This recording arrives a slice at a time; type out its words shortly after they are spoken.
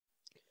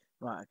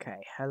Right, okay.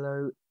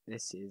 Hello,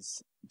 this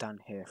is Dan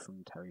here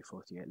from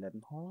Terry48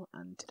 Leadenhall,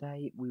 and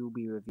today we will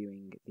be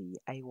reviewing the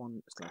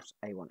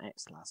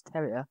A1/A1X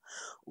Terrier,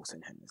 also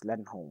known as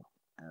Leadenhall.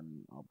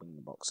 I'll bring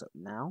the box up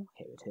now.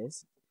 Here it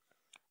is.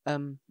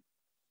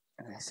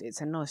 Yes,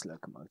 it's a nice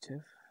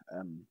locomotive.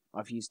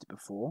 I've used it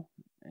before.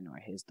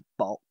 Anyway, here's the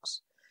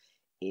box.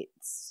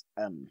 It's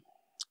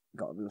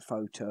got a little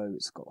photo.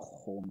 It's got a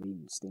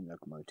Hornby steam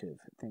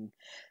locomotive thing.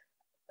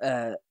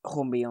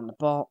 Hornby on the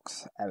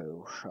box,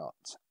 aerial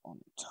shot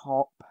on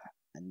top,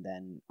 and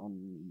then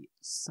on the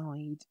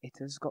side it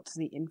has got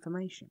the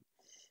information.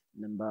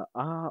 Number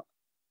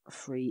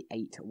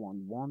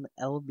R3811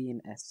 LB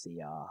and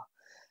SCR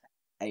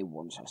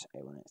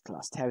A1/A1X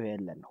Class Terrier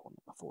Leadenhall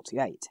number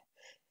 48.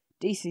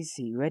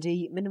 DCC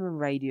ready, minimum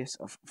radius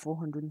of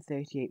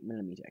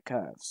 438mm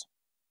curves.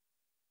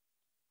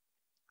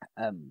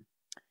 On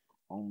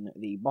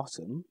the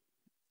bottom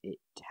it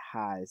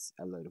has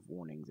a load of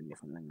warnings in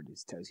different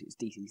languages. Tells you it's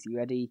DCC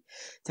ready,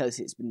 tells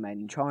you it's been made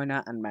in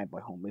China and made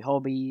by Hornby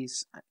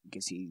Hobbies, and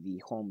gives you the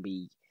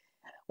Hornby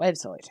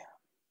website.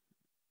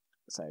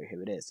 So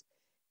here it is.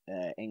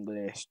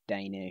 English,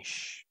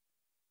 Danish,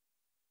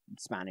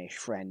 Spanish,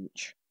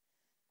 French.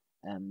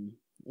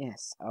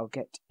 Yes, I'll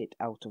get it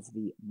out of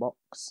the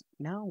box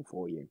now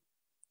for you.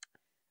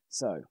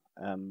 So,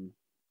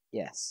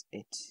 yes,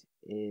 it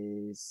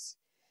is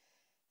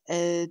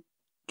a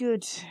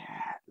good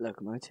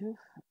locomotive.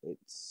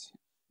 Its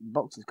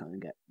box is going to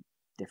get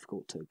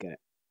difficult to get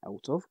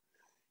out of.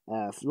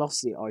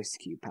 Lost the ice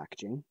cube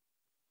packaging,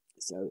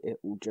 so it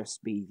will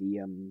just be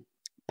the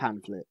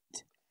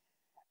pamphlet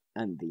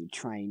and the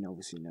train.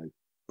 Obviously, no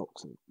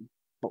box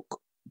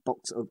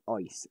of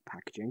ice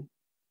packaging.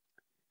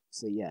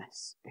 So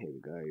yes, here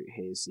we go.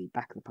 Here's the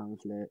back of the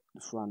pamphlet,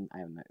 the front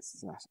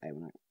A1X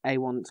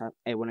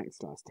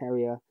Class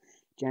Terrier,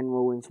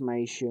 general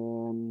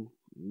information,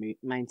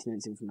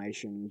 maintenance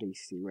information,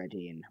 DCC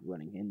ready, and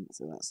running hints,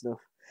 all that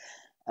stuff.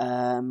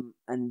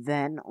 And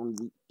then on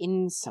the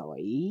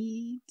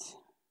inside,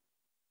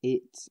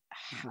 it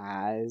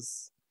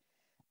has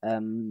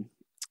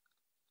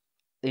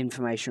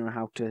information on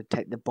how to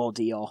take the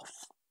body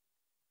off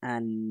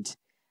and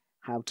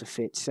how to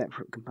fit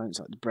separate components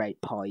like the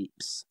brake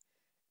pipes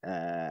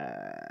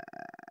and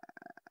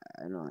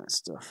all that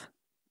stuff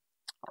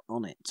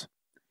on it.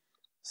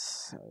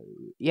 So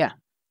yeah,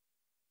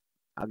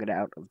 I'll get it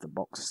out of the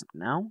box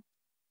now.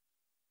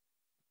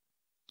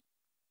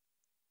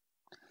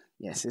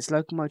 Yes, this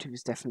locomotive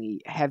is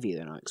definitely heavier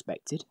than I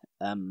expected.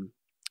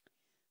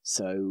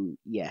 So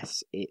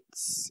yes,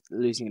 it's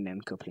losing an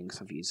end coupling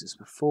because I've used this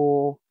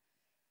before.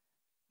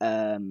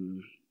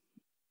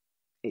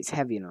 It's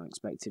heavier than I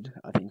expected.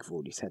 I think I've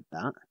already said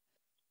that.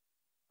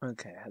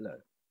 Okay,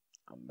 hello.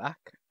 I'm back.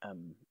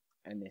 And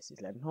this is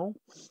Leadenhall.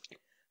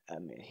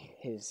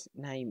 His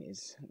name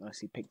is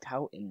nicely picked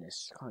out in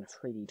this kind of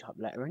 3D type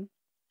lettering.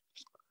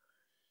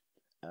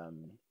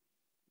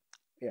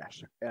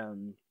 Yes.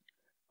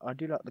 I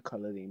do like the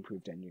colour, the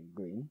improved engine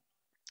green.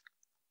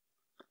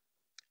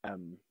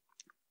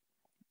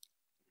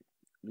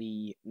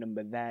 The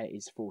number there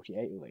is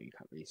 48, although you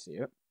can't really see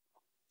it.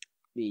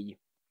 The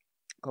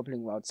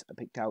coupling rods are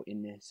picked out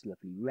in this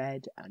lovely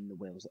red, and the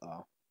wheels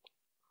are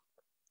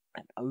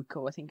an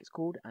ochre, I think it's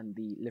called, and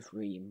the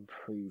livery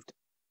improved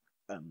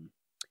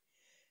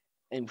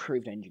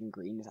engine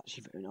green is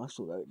actually very nice,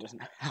 although it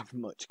doesn't have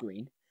much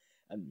green.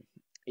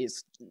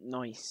 It's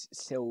nice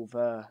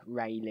silver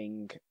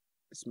railing,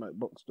 smoke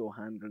box door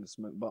handle, and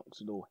smoke box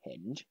door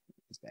hinge.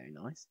 It's very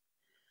nice.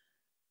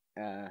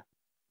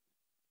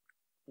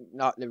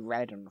 Like the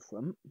red on the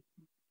front.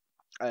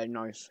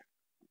 Nice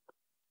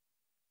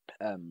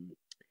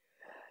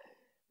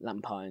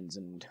lamp irons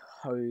and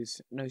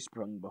hose. No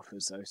sprung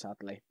buffers though,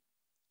 sadly.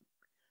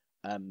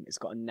 It's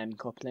got a NEM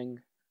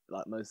coupling,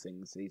 like most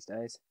things these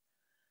days.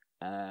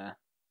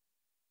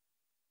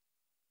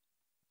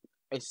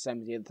 It's the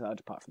same as the other side,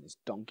 apart from this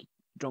donkey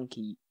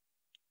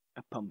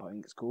pump, I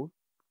think it's called.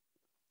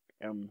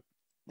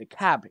 The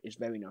cab is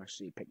very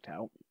nicely picked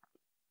out.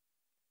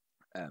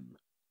 It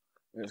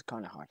was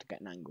kind of hard to get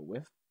an angle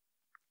with.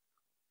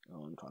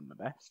 I'm trying my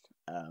best.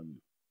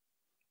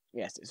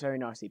 Yes, it's very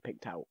nicely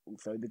picked out.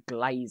 So the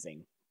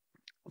glazing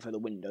for the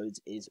windows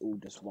is all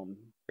just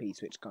one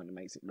piece, which kind of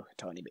makes it look a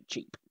tiny bit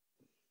cheap.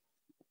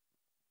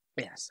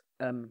 Yes.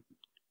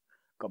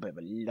 Got a bit of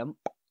a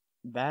lump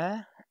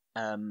there.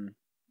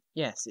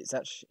 Yes,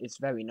 it's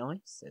very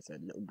nice. There's a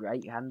little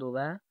brake handle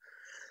there.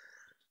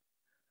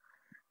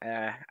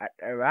 At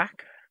the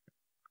rack,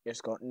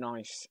 it's got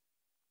nice,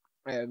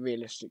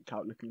 realistic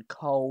type looking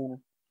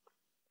coal.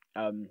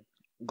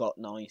 Got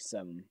nice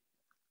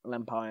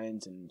lamp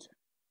irons and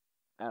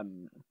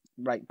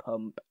brake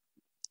pump.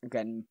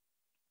 Again,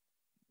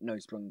 no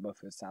sprung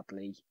buffers,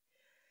 sadly.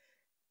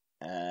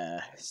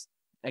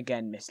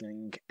 Again,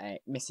 missing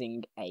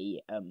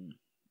a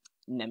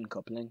NEM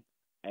coupling.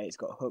 It's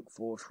got a hook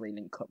for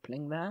 3-link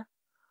coupling there,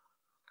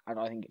 and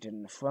I think it did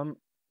in the front,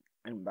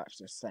 and that's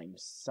the same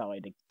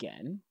side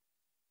again.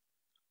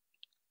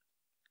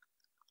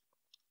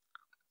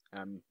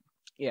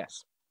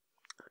 Yes.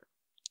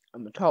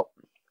 On the top,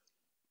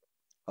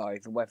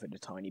 I've weathered a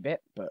tiny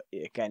bit, but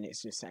again,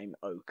 it's the same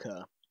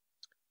ochre.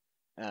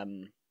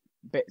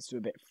 Bits are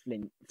a bit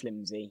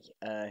flimsy.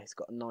 It's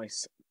got a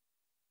nice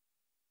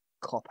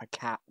copper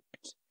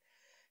capped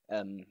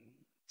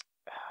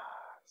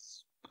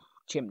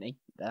chimney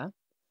there.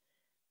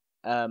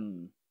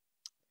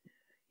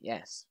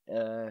 Yes,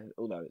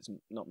 although it's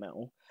not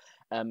metal,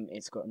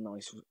 it's got a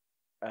nice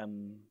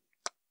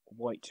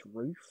white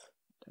roof.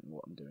 Don't know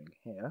what I'm doing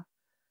here.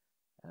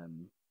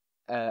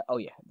 Oh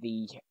yeah,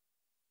 the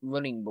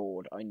running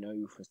board I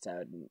know for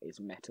certain is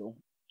metal.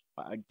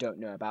 I don't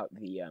know about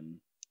the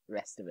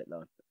rest of it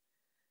though.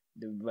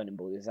 The running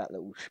board is that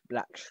little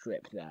black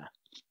strip there.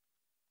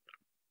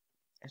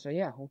 So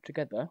yeah,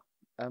 altogether,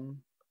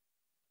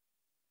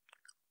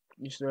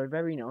 it's a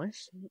very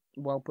nice,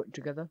 well put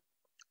together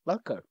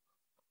loco.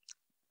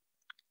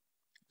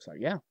 So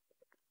yeah,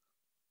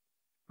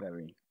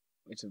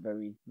 it's a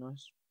very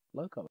nice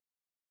loco.